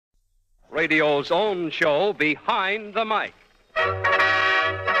radio's own show, Behind the Mic.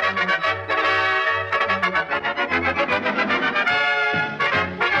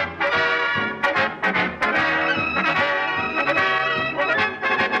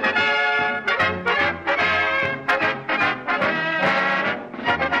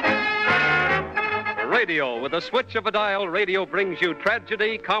 Radio. With a switch of a dial, radio brings you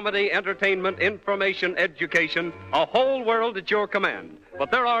tragedy, comedy, entertainment, information, education, a whole world at your command.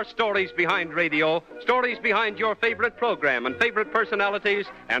 But there are stories behind radio, stories behind your favorite program and favorite personalities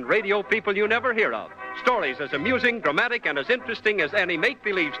and radio people you never hear of. Stories as amusing, dramatic, and as interesting as any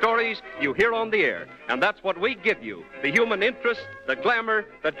make-believe stories you hear on the air. And that's what we give you, the human interest, the glamour,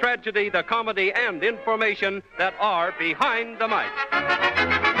 the tragedy, the comedy, and information that are behind the mic.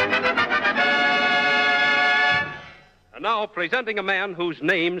 And now, presenting a man whose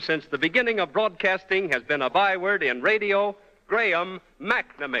name, since the beginning of broadcasting, has been a byword in radio, Graham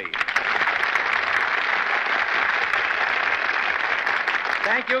McNamee.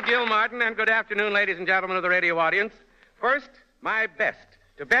 Thank you, Gil Martin, and good afternoon, ladies and gentlemen of the radio audience. First, my best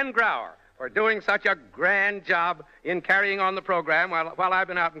to Ben Grauer for doing such a grand job in carrying on the program while I've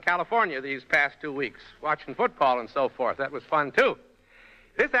been out in California these past 2 weeks, watching football and so forth. That was fun, too.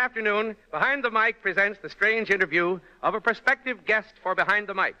 This afternoon, Behind the Mic presents the strange interview of a prospective guest for Behind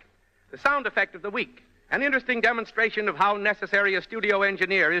the Mic. The sound effect of the week, an interesting demonstration of how necessary a studio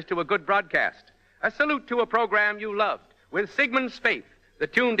engineer is to a good broadcast. A salute to a program you loved with Sigmund Spaeth, the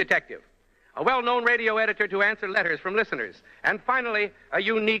tune detective. A well-known radio editor to answer letters from listeners. And finally, a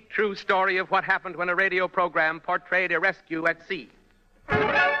unique true story of what happened when a radio program portrayed a rescue at sea.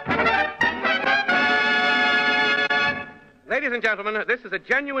 Ladies and gentlemen, this is a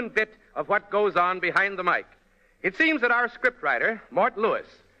genuine bit of what goes on behind the mic. It seems that our scriptwriter, Mort Lewis,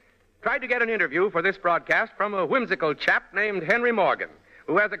 tried to get an interview for this broadcast from a whimsical chap named Henry Morgan,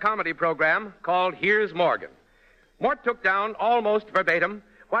 who has a comedy program called Here's Morgan. Mort took down almost verbatim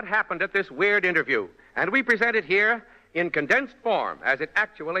what happened at this weird interview, and we present it here in condensed form as it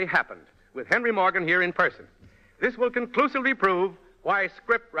actually happened, with Henry Morgan here in person. This will conclusively prove why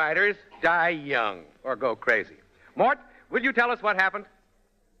scriptwriters die young or go crazy. Mort, will you tell us what happened?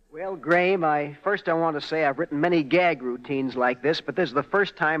 Well, Graham, I want to say I've written many gag routines like this, but this is the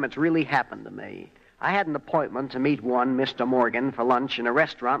first time it's really happened to me. I had an appointment to meet one Mr. Morgan for lunch in a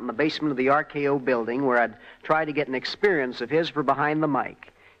restaurant in the basement of the RKO building where I'd try to get an experience of his for Behind the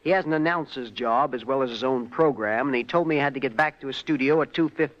Mic. He has an announcer's job as well as his own program, and he told me he had to get back to his studio at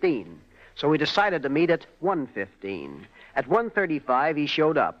 2:15. So we decided to meet at 1:15. At 1:35, he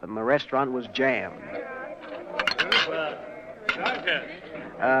showed up, and the restaurant was jammed.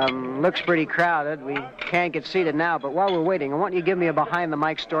 Looks pretty crowded. We can't get seated now, but while we're waiting, I want you to give me a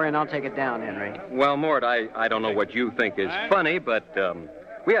behind-the-mic story, and I'll take it down, Henry. Well, Mort, I don't know what you think is funny, but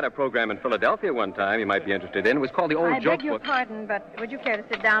we had a program in Philadelphia one time you might be interested in. It was called The Old Joke Book. I beg your pardon, but would you care to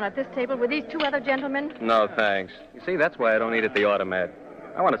sit down at this table with these two other gentlemen? No, thanks. You see, that's why I don't eat at the Automat.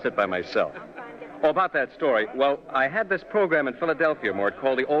 I want to sit by myself. Oh, about that story. Well, I had this program in Philadelphia, Mort,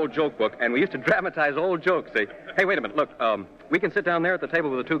 called The Old Joke Book, and we used to dramatize old jokes. Hey, wait a minute. Look, we can sit down there at the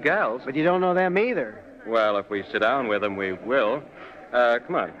table with the two gals. But you don't know them either. Well, if we sit down with them, we will.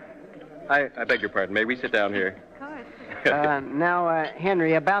 Come on. I beg your pardon. May we sit down here? Of course. Now,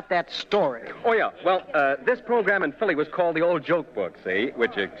 Henry, about that story. Oh, yeah. Well, this program in Philly was called The Old Joke Book, see,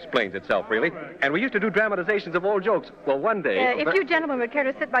 which explains itself, really. And we used to do dramatizations of old jokes. Well, one day... if you gentlemen would care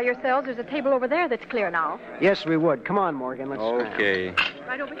to sit by yourselves, there's a table over there that's clear now. Yes, we would. Come on, Morgan. Let's Okay.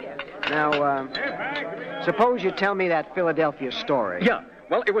 Right over here. Now, suppose you tell me that Philadelphia story. Yeah.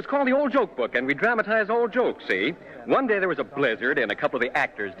 Well, it was called The Old Joke Book, and we dramatized old jokes, see? One day there was a blizzard, and a couple of the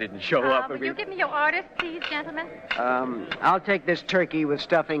actors didn't show up. Will you give me your orders, please, gentlemen? I'll take this turkey with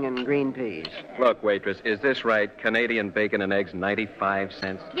stuffing and green peas. Look, waitress, is this right? Canadian bacon and eggs, 95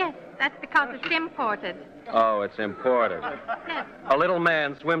 cents? Yes, that's because it's imported. Oh, it's imported. Yes. A little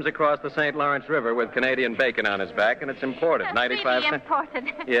man swims across the St. Lawrence River with Canadian bacon on his back, and it's imported, That's 95 really cents.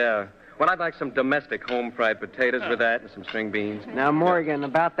 imported. Yeah. Well, I'd like some domestic home-fried potatoes with that and some string beans. Now, Morgan,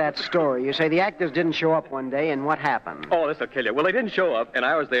 about that story. You say the actors didn't show up one day, and what happened? Oh, this'll kill you. Well, they didn't show up, and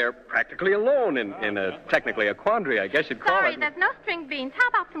I was there practically alone in technically a quandary, I guess you'd call Sorry, it. there's no string beans. How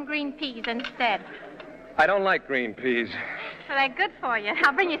about some green peas instead? I don't like green peas. Well, they're good for you.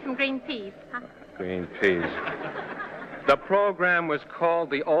 I'll bring you some green peas. Huh? Green peas. The program was called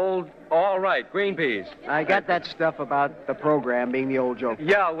The Old... All right, green peas. I got that stuff about the program being the old joke.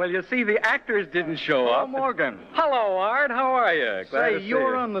 Yeah, well, you see, the actors didn't show up. Oh, Morgan. Hello, Art. How are you? Glad to Say, see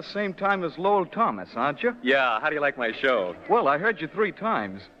you're you. on the same time as Lowell Thomas, aren't you? Yeah, how do you like my show? Well, I heard you 3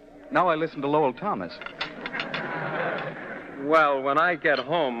 times. Now I listen to Lowell Thomas. Well, when I get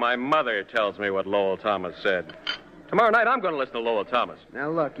home, my mother tells me what Lowell Thomas said. Tomorrow night, I'm going to listen to Lowell Thomas. Now,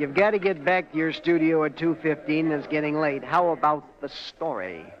 look, you've got to get back to your studio at 2:15. It's getting late. How about the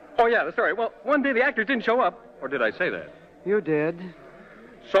story? Oh, yeah, the story. Well, one day the actors didn't show up. Or did I say that? You did.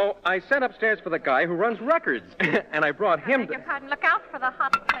 So I sent upstairs for the guy who runs records. And I brought him I beg your pardon. Look out for the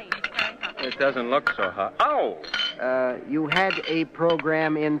hot plate. It's very hot. It doesn't look so hot. Oh! You had a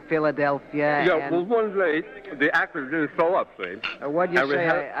program in Philadelphia. Yeah, and... well, one day, the actors didn't show up, see? What'd you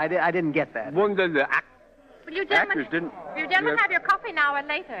say? I didn't get that. One day, the Will you actors didn't... Will you gentlemen have your coffee now or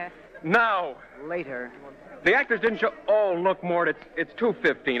later? Now! Later. The actors didn't show... Oh, look, Mort, it's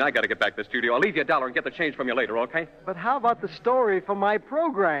 2:15. I got to get back to the studio. I'll leave you $1 and get the change from you later, okay? But how about the story for my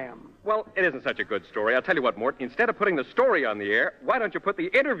program? Well, it isn't such a good story. I'll tell you what, Mort. Instead of putting the story on the air, why don't you put the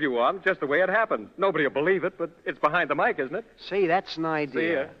interview on just the way it happened? Nobody will believe it, but it's behind the mic, isn't it? See, that's an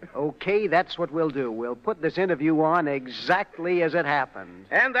idea. See ya. Okay, that's what we'll do. We'll put this interview on exactly as it happened.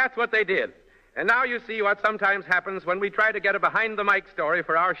 And that's what they did. And now you see what sometimes happens when we try to get a behind-the-mic story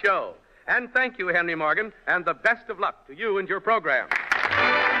for our show. And thank you, Henry Morgan, and the best of luck to you and your program.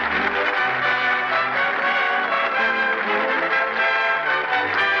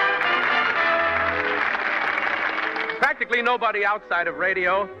 Practically nobody outside of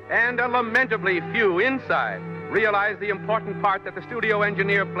radio, and a lamentably few inside, realize the important part that the studio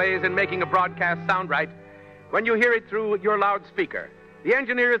engineer plays in making a broadcast sound right when you hear it through your loudspeaker. The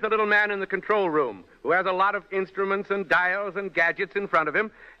engineer is the little man in the control room who has a lot of instruments and dials and gadgets in front of him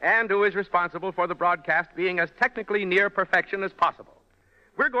and who is responsible for the broadcast being as technically near perfection as possible.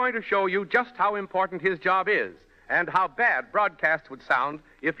 We're going to show you just how important his job is and how bad broadcasts would sound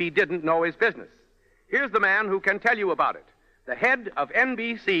if he didn't know his business. Here's the man who can tell you about it, the head of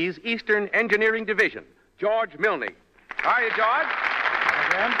NBC's Eastern Engineering Division, George Milne. How are you, George?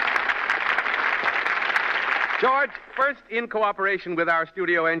 Again? George, first, in cooperation with our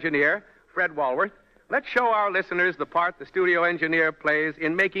studio engineer, Fred Walworth, let's show our listeners the part the studio engineer plays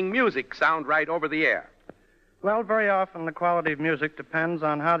in making music sound right over the air. Well, very often the quality of music depends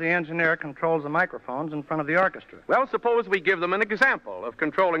on how the engineer controls the microphones in front of the orchestra. Well, suppose we give them an example of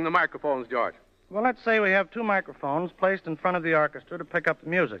controlling the microphones, George. Well, let's say we have two microphones placed in front of the orchestra to pick up the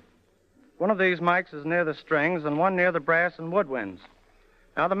music. One of these mics is near the strings and one near the brass and woodwinds.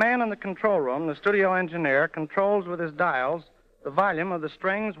 Now, the man in the control room, the studio engineer, controls with his dials the volume of the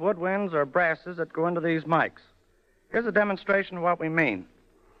strings, woodwinds, or brasses that go into these mics. Here's a demonstration of what we mean.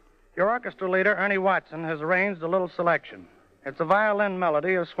 Your orchestra leader, Ernie Watson, has arranged a little selection. It's a violin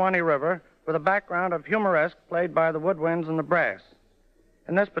melody of Swanee River with a background of humoresque played by the woodwinds and the brass.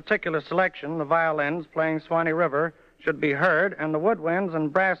 In this particular selection, the violins playing Swanee River should be heard, and the woodwinds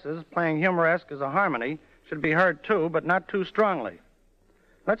and brasses playing humoresque as a harmony should be heard too, but not too strongly.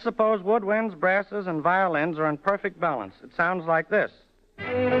 Let's suppose woodwinds, brasses, and violins are in perfect balance. It sounds like this.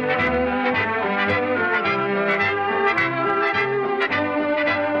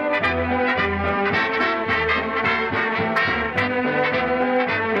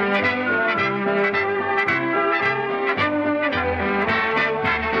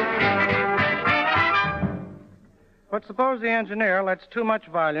 But suppose the engineer lets too much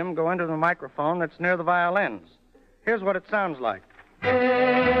volume go into the microphone that's near the violins. Here's what it sounds like.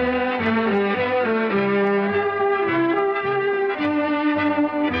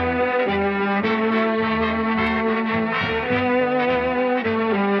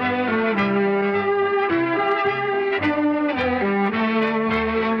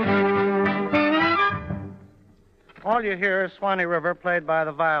 All you hear is Swanee River played by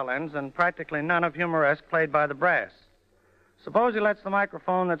the violins and practically none of humoresque played by the brass. Suppose he lets the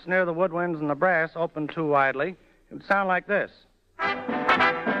microphone that's near the woodwinds and the brass open too widely. It would sound like this.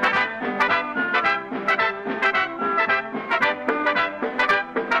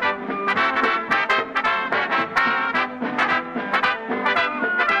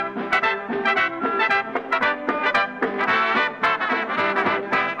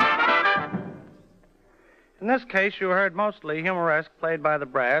 In this case, you heard mostly humoresque played by the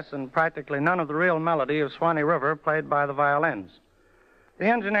brass and practically none of the real melody of Swanee River played by the violins. The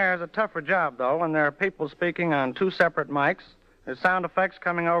engineer has a tougher job, though, and there are people speaking on two separate mics, there's sound effects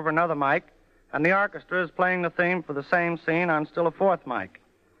coming over another mic, and the orchestra is playing the theme for the same scene on still a fourth mic.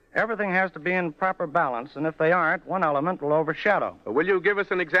 Everything has to be in proper balance, and if they aren't, one element will overshadow. Will you give us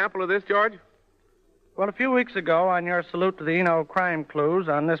an example of this, George? Well, a few weeks ago, on your Salute to the Eno Crime Clues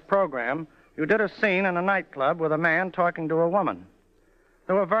on this program, you did a scene in a nightclub with a man talking to a woman.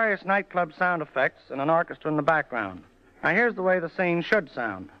 There were various nightclub sound effects and an orchestra in the background. Now, here's the way the scene should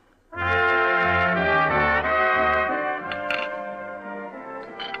sound.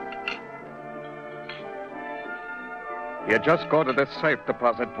 You just go to this safe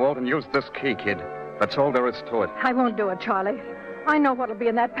deposit vault and use this key, kid. That's all there is to it. I won't do it, Charlie. I know what'll be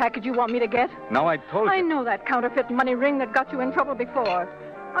in that package you want me to get. Now I told you. I know that counterfeit money ring that got you in trouble before.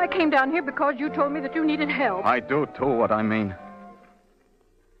 I came down here because you told me that you needed help. I do, too, what I mean.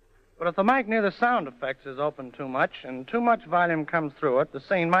 But if the mic near the sound effects is open too much and too much volume comes through it, the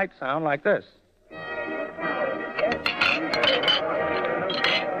scene might sound like this.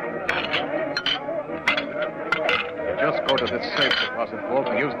 Just go to this safe deposit vault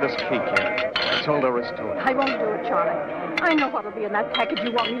and use this key, kid. That's all there is to it. I won't do it, Charlie. I know what'll be in that package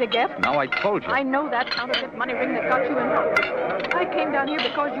you want me to get. Now I told you. I know that counterfeit money ring that got you in trouble. I came down here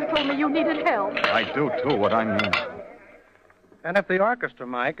because you told me you needed help. I do, too, what I mean. And if the orchestra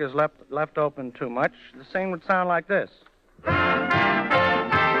mic is left open too much, the scene would sound like this.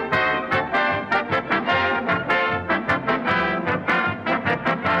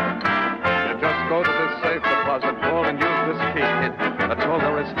 Go to this safe deposit vault and use this key, kid. That's all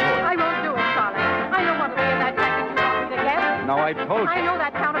there is to it. I won't do it, Charlie. I know what'll be in that package you want me to get. Now I told you. I know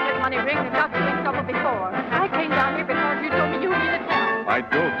that counterfeit money ring that got you in trouble before. I came down here because you told me you needed help. I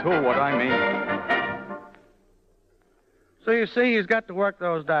do, too, what I mean. So you see, he's got to work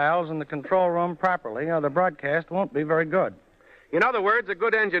those dials in the control room properly, or the broadcast won't be very good. In other words, a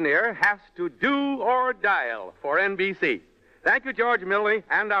good engineer has to do or dial for NBC. Thank you, George Milley,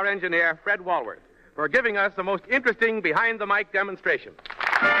 and our engineer, Fred Walworth, for giving us the most interesting behind-the-mic demonstration.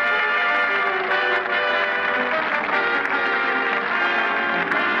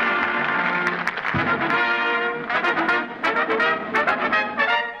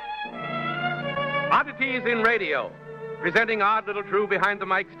 Oddities in Radio, presenting odd little true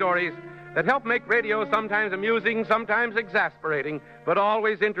behind-the-mic stories that help make radio sometimes amusing, sometimes exasperating, but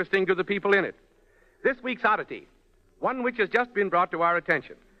always interesting to the people in it. This week's oddity, one which has just been brought to our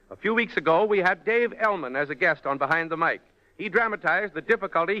attention. A few weeks ago, we had Dave Ellman as a guest on Behind the Mic. He dramatized the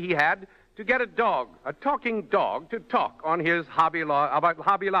difficulty he had to get a talking dog, to talk on his Hobby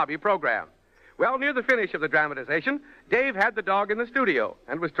Lobby program. Well, near the finish of the dramatization, Dave had the dog in the studio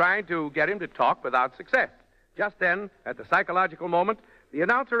and was trying to get him to talk without success. Just then, at the psychological moment, the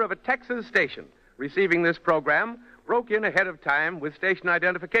announcer of a Texas station receiving this program broke in ahead of time with station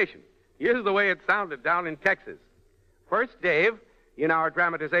identification. Here's the way it sounded down in Texas. First, Dave, in our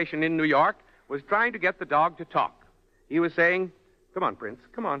dramatization in New York, was trying to get the dog to talk. He was saying, "Come on, Prince,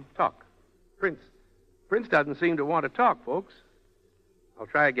 come on, talk. Prince doesn't seem to want to talk, folks." I'll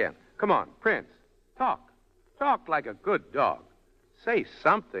try again. "Come on, Prince, talk. Talk like a good dog. Say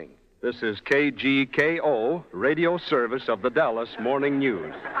something." This is KGKO, radio service of the Dallas Morning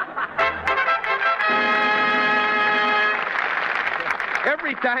News.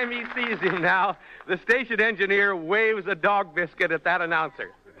 Every time he sees him now, the station engineer waves a dog biscuit at that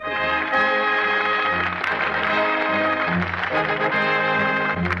announcer.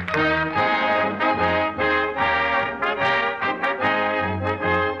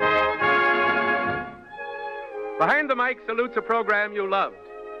 Behind the Mic salutes a program you loved.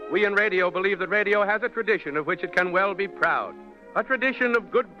 We in radio believe that radio has a tradition of which it can well be proud. A tradition of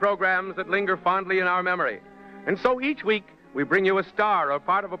good programs that linger fondly in our memory. And so each week, we bring you a star or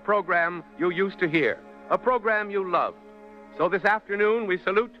part of a program you used to hear, a program you loved. So this afternoon, we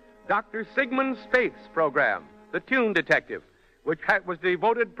salute Dr. Sigmund Spaeth's program, The Tune Detective, which was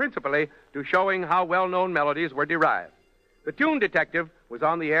devoted principally to showing how well-known melodies were derived. The Tune Detective was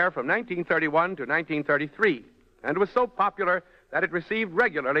on the air from 1931 to 1933 and was so popular that it received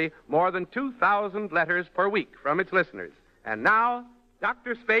regularly more than 2,000 letters per week from its listeners. And now,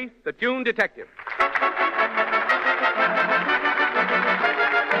 Dr. Spaeth, The Tune Detective.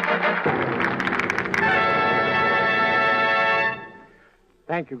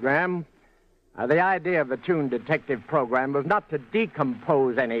 Thank you, Graham. The idea of the Tune Detective program was not to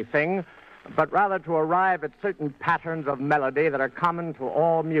decompose anything, but rather to arrive at certain patterns of melody that are common to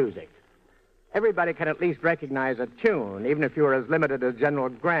all music. Everybody can at least recognize a tune, even if you were as limited as General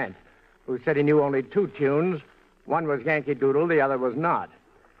Grant, who said he knew only two tunes. One was Yankee Doodle, the other was not.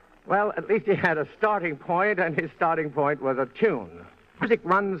 Well, at least he had a starting point, and his starting point was a tune. Music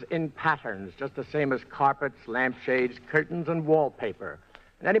runs in patterns, just the same as carpets, lampshades, curtains, and wallpaper.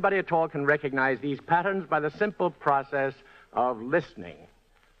 And anybody at all can recognize these patterns by the simple process of listening.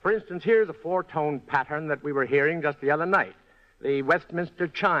 For instance, here's a four-tone pattern that we were hearing just the other night. The Westminster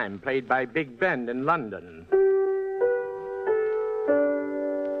Chime, played by Big Ben in London.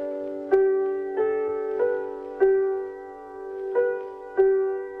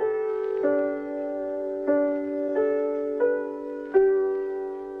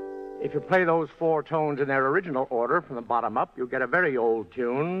 If you play those four tones in their original order from the bottom up, you'll get a very old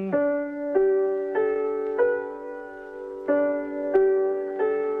tune.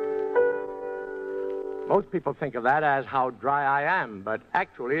 Most people think of that as How Dry I Am, but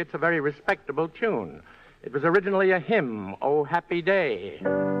actually it's a very respectable tune. It was originally a hymn, Oh Happy Day.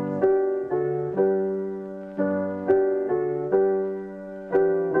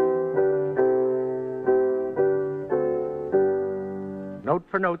 Note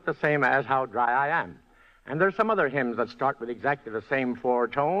for note the same as How Dry I Am. And there's some other hymns that start with exactly the same four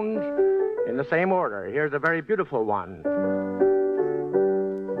tones in the same order. Here's a very beautiful one.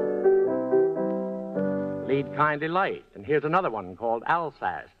 Lead Kindly Light. And here's another one called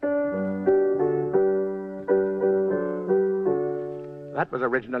Alsace. That was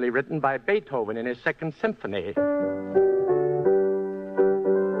originally written by Beethoven in his Second Symphony.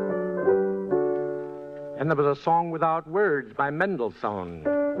 And there was a Song Without Words by Mendelssohn.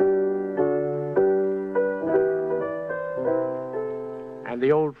 And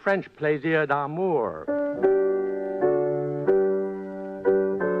the old French Plaisir d'amour.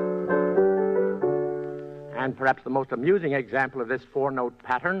 And perhaps the most amusing example of this four-note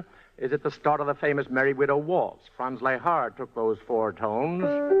pattern is at the start of the famous Merry Widow Waltz. Franz Lehár took those four tones,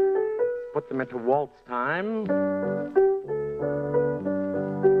 put them into waltz time,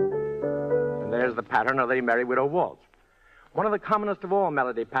 and there's the pattern of the Merry Widow Waltz. One of the commonest of all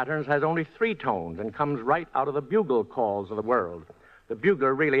melody patterns has only three tones and comes right out of the bugle calls of the world. The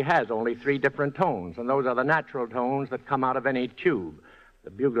bugler really has only three different tones, and those are the natural tones that come out of any tube.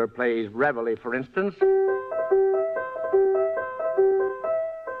 The bugler plays Reveille, for instance,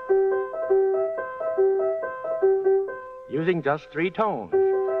 using just three tones.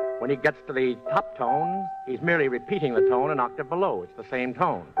 When he gets to the top tone, he's merely repeating the tone an octave below. It's the same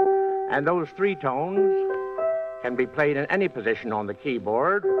tone. And those three tones can be played in any position on the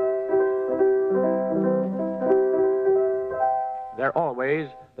keyboard. They're always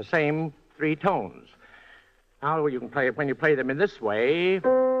the same three tones. Now you can play when you play them in this way, you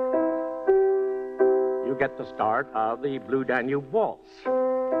get the start of the Blue Danube Waltz.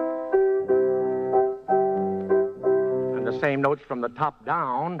 And the same notes from the top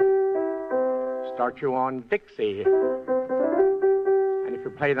down start you on Dixie. And if you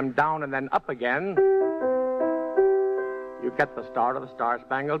play them down and then up again, you get the start of the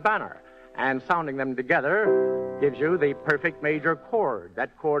Star-Spangled Banner. And sounding them together gives you the perfect major chord.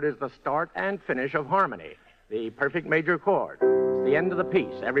 That chord is the start and finish of harmony. The perfect major chord. It's the end of the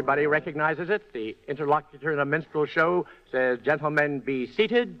piece. Everybody recognizes it. The interlocutor in a minstrel show says, "Gentlemen, be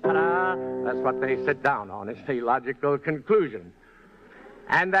seated." Ta-da! That's what they sit down on. It's the logical conclusion.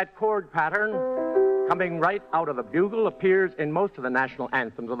 And that chord pattern, coming right out of the bugle, appears in most of the national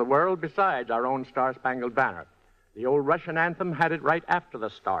anthems of the world besides our own Star-Spangled Banner. The old Russian anthem had it right after the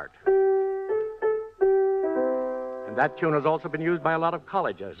start. And that tune has also been used by a lot of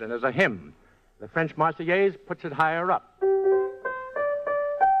colleges and as a hymn. The French Marseillaise puts it higher up.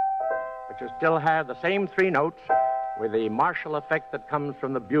 But you still have the same three notes with the martial effect that comes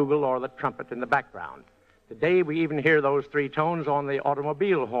from the bugle or the trumpet in the background. Today we even hear those three tones on the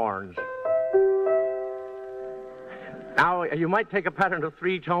automobile horns. Now, you might take a pattern of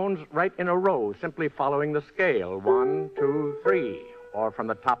three tones right in a row, simply following the scale. 1, 2, 3. Or from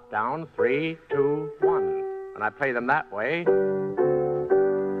the top down, 3, 2, 1. When I play them that way,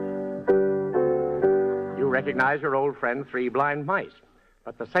 you recognize your old friend, Three Blind Mice.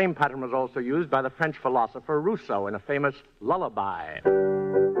 But the same pattern was also used by the French philosopher Rousseau in a famous lullaby.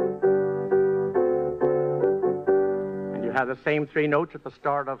 And you have the same three notes at the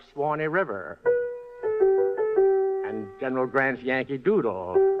start of Swanee River and General Grant's Yankee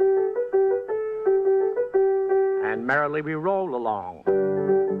Doodle and Merrily We Roll Along.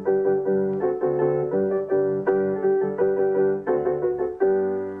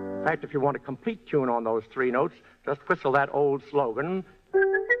 In fact, if you want a complete tune on those three notes, just whistle that old slogan,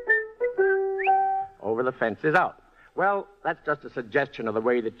 "Over the Fence is Out." Well, that's just a suggestion of the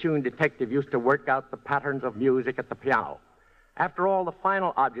way the tune detective used to work out the patterns of music at the piano. After all, the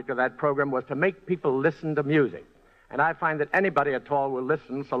final object of that program was to make people listen to music. And I find that anybody at all will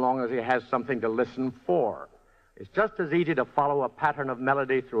listen so long as he has something to listen for. It's just as easy to follow a pattern of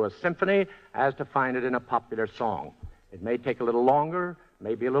melody through a symphony as to find it in a popular song. It may take a little longer,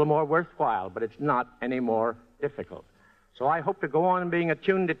 maybe a little more worthwhile, but it's not any more difficult. So I hope to go on being a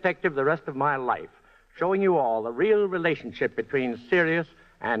tune detective the rest of my life, showing you all the real relationship between serious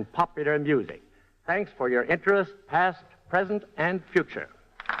and popular music. Thanks for your interest, past, present, and future.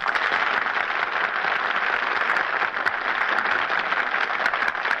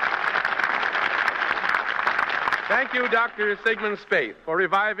 Thank you, Dr. Sigmund Spaeth, for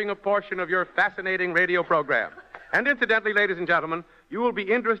reviving a portion of your fascinating radio program. And incidentally, ladies and gentlemen, you will be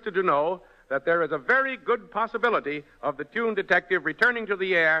interested to know that there is a very good possibility of the Tune Detective returning to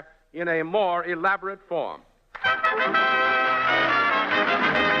the air in a more elaborate form.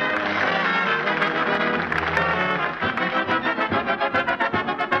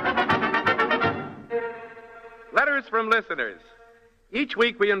 Letters from listeners. Each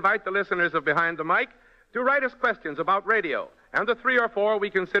week we invite the listeners of Behind the Mic to write us questions about radio, and the 3 or 4 we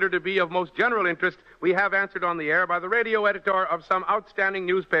consider to be of most general interest we have answered on the air by the radio editor of some outstanding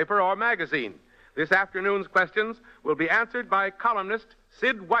newspaper or magazine. This afternoon's questions will be answered by columnist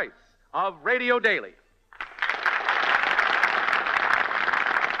Sid Weiss of Radio Daily.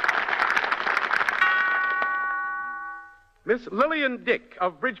 Miss Lillian Dick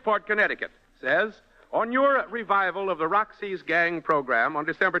of Bridgeport, Connecticut, says, on your revival of the Roxy's Gang program on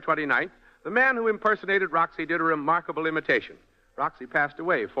December 29th, the man who impersonated Roxy did a remarkable imitation. Roxy passed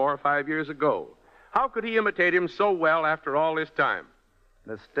away 4 or 5 years ago. How could he imitate him so well after all this time?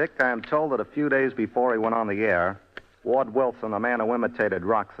 Miss Dick, I am told that a few days before he went on the air, Ward Wilson, the man who imitated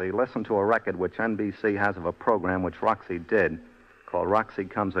Roxy, listened to a record which NBC has of a program which Roxy did called Roxy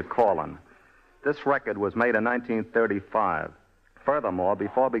Comes A-Callin'. This record was made in 1935. Furthermore,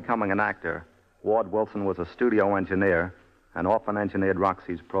 before becoming an actor, Ward Wilson was a studio engineer and often engineered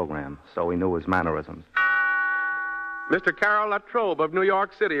Roxy's program, so he knew his mannerisms. Mr. Carol Latrobe of New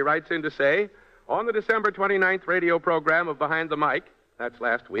York City writes in to say, on the December 29th radio program of Behind the Mic, that's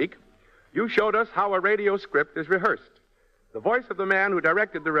last week, you showed us how a radio script is rehearsed. The voice of the man who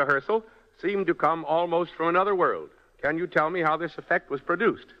directed the rehearsal seemed to come almost from another world. Can you tell me how this effect was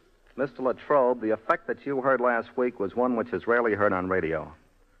produced? Mr. Latrobe, the effect that you heard last week was one which is rarely heard on radio.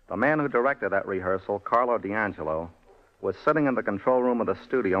 The man who directed that rehearsal, Carlo D'Angelo, was sitting in the control room of the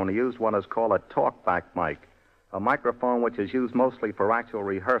studio, and he used what is called a talkback mic, a microphone which is used mostly for actual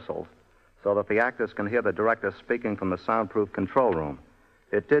rehearsals, so that the actors can hear the director speaking from the soundproof control room.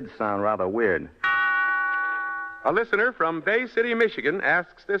 It did sound rather weird. A listener from Bay City, Michigan,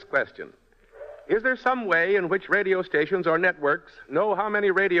 asks this question. Is there some way in which radio stations or networks know how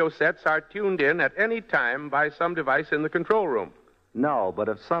many radio sets are tuned in at any time by some device in the control room? No, but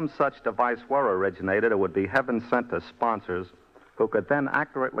if some such device were originated, it would be heaven sent to sponsors who could then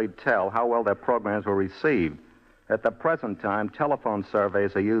accurately tell how well their programs were received. At the present time, telephone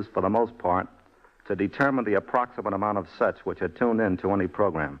surveys are used for the most part to determine the approximate amount of sets which are tuned in to any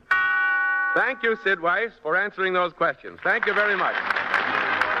program. Thank you, Sid Weiss, for answering those questions. Thank you very much.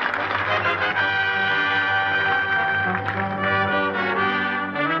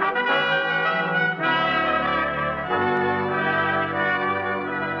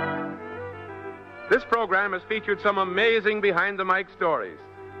 This program has featured some amazing behind-the-mic stories.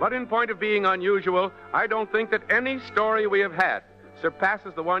 But in point of being unusual, I don't think that any story we have had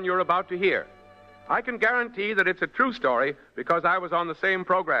surpasses the one you're about to hear. I can guarantee that it's a true story because I was on the same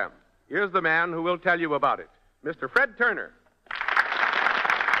program. Here's the man who will tell you about it, Mr. Fred Turner.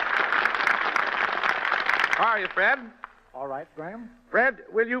 How are you, Fred? All right, Graham. Fred,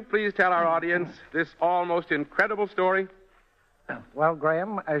 will you please tell our audience this almost incredible story? Well,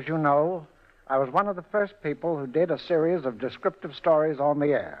 Graham, as you know, I was one of the first people who did a series of descriptive stories on the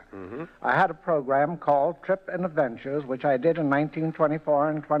air. Mm-hmm. I had a program called Trip and Adventures, which I did in 1924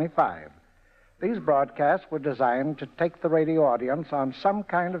 and 25. These broadcasts were designed to take the radio audience on some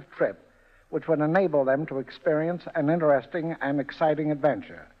kind of trip which would enable them to experience an interesting and exciting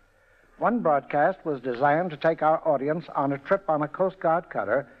adventure. One broadcast was designed to take our audience on a trip on a Coast Guard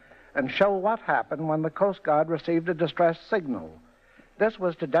cutter and show what happened when the Coast Guard received a distress signal. This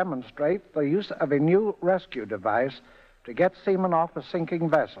was to demonstrate the use of a new rescue device to get seamen off a sinking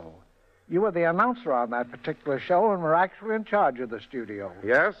vessel. You were the announcer on that particular show and were actually in charge of the studio.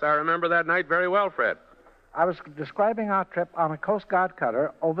 Yes, I remember that night very well, Fred. I was describing our trip on a Coast Guard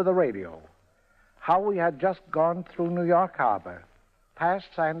cutter over the radio. How we had just gone through New York Harbor, past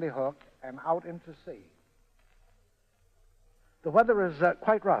Sandy Hook, and out into sea. The weather is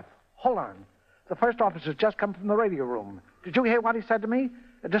quite rough. Hold on. The first officer's just come from the radio room. Did you hear what he said to me?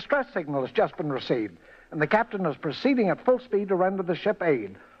 A distress signal has just been received, and the captain is proceeding at full speed to render the ship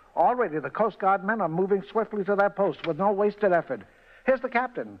aid. Already the Coast Guard men are moving swiftly to their posts with no wasted effort. Here's the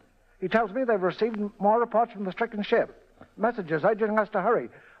captain. He tells me they've received more reports from the stricken ship. Messages urging us to hurry.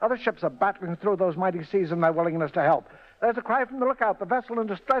 Other ships are battling through those mighty seas in their willingness to help. There's a cry from the lookout. The vessel in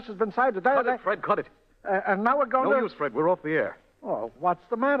distress has been sighted. Cut it, Fred, cut it. And now we're going to... No use, Fred. We're off the air. Oh, what's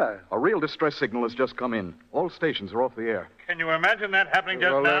the matter? A real distress signal has just come in. All stations are off the air. Can you imagine that happening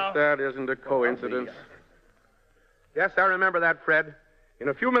just well, now? If that isn't a coincidence. Yes, I remember that, Fred. In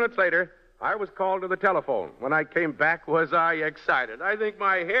a few minutes later, I was called to the telephone. When I came back, was I excited. I think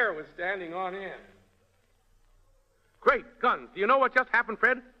my hair was standing on end. Great guns. Do you know what just happened,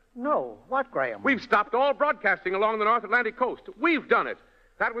 Fred? No. What, Graham? We've stopped all broadcasting along the North Atlantic coast. We've done it.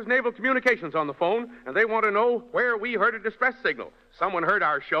 That was Naval Communications on the phone, and they want to know where we heard a distress signal. Someone heard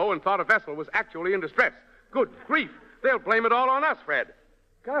our show and thought a vessel was actually in distress. Good grief. They'll blame it all on us, Fred.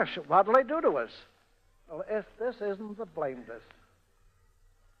 Gosh, what'll they do to us? Well, if this isn't the blameless.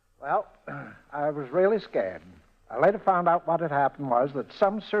 Well, I was really scared. I later found out what had happened was that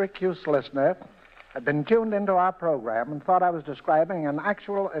some Syracuse listener had been tuned into our program and thought I was describing an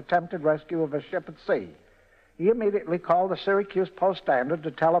actual attempted rescue of a ship at sea. He immediately called the Syracuse Post-Standard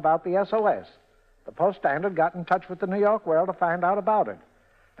to tell about the SOS. The Post-Standard got in touch with the New York World to find out about it.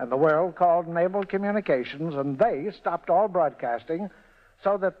 And the World called Naval Communications, and they stopped all broadcasting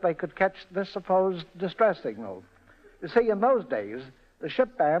so that they could catch this supposed distress signal. You see, in those days, the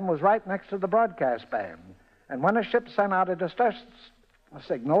ship band was right next to the broadcast band. And when a ship sent out a distress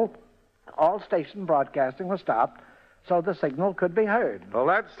signal, all station broadcasting was stopped so the signal could be heard. Well,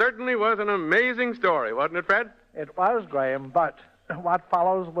 that certainly was an amazing story, wasn't it, Fred? It was, Graham, but what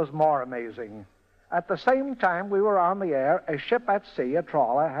follows was more amazing. At the same time we were on the air, a ship at sea, a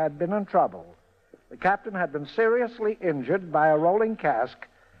trawler, had been in trouble. The captain had been seriously injured by a rolling cask,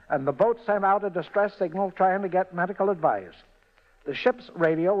 and the boat sent out a distress signal trying to get medical advice. The ship's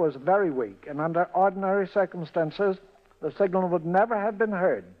radio was very weak, and under ordinary circumstances, the signal would never have been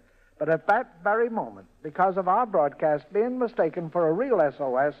heard. But at that very moment, because of our broadcast being mistaken for a real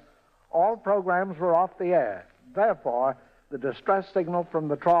SOS, all programs were off the air. Therefore, the distress signal from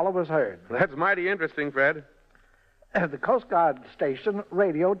the trawler was heard. That's mighty interesting, Fred. The Coast Guard station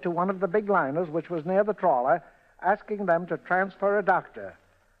radioed to one of the big liners, which was near the trawler, asking them to transfer a doctor.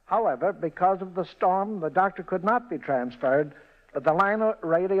 However, because of the storm, the doctor could not be transferred, but the liner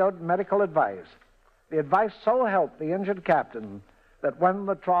radioed medical advice. The advice so helped the injured captain that when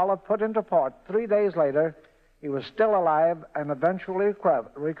the trawler put into port 3 days later, he was still alive and eventually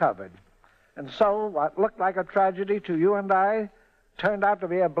recovered. And so, what looked like a tragedy to you and I turned out to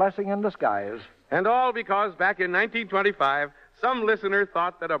be a blessing in disguise. And all because back in 1925, some listener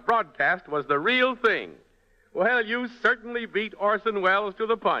thought that a broadcast was the real thing. Well, you certainly beat Orson Welles to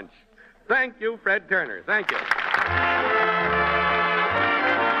the punch. Thank you, Fred Turner. Thank you.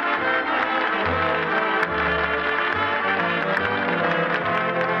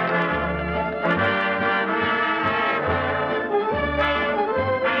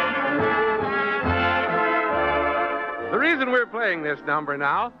 The reason we're playing this number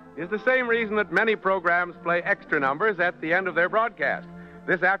now is the same reason that many programs play extra numbers at the end of their broadcast.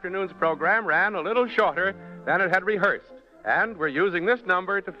 This afternoon's program ran a little shorter than it had rehearsed, and we're using this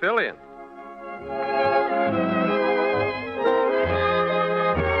number to fill in.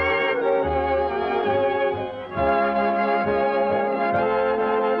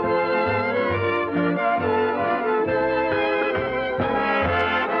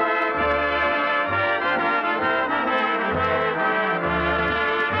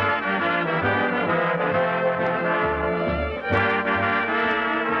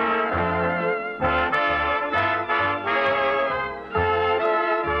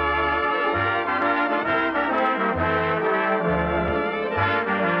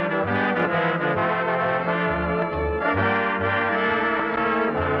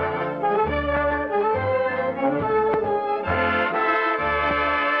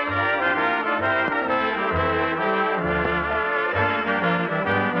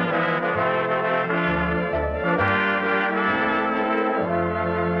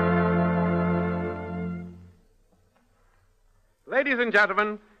 Ladies and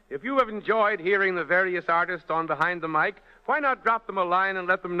gentlemen, if you have enjoyed hearing the various artists on Behind the Mic, why not drop them a line and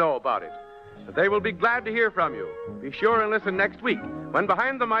let them know about it? They will be glad to hear from you. Be sure and listen next week, when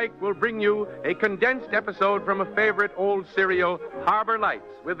Behind the Mic will bring you a condensed episode from a favorite old serial, Harbor Lights,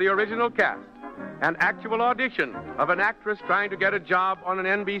 with the original cast, an actual audition of an actress trying to get a job on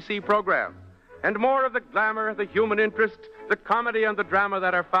an NBC program, and more of the glamour, the human interest, the comedy, and the drama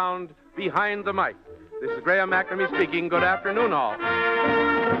that are found behind the mic. This is Graham McNamee speaking. Good afternoon, all.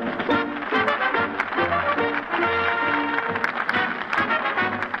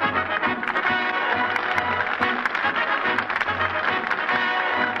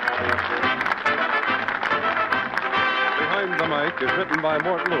 Behind the Mic is written by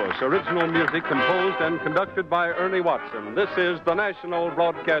Mort Lewis. Original music composed and conducted by Ernie Watson. This is the National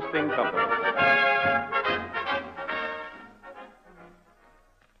Broadcasting Company.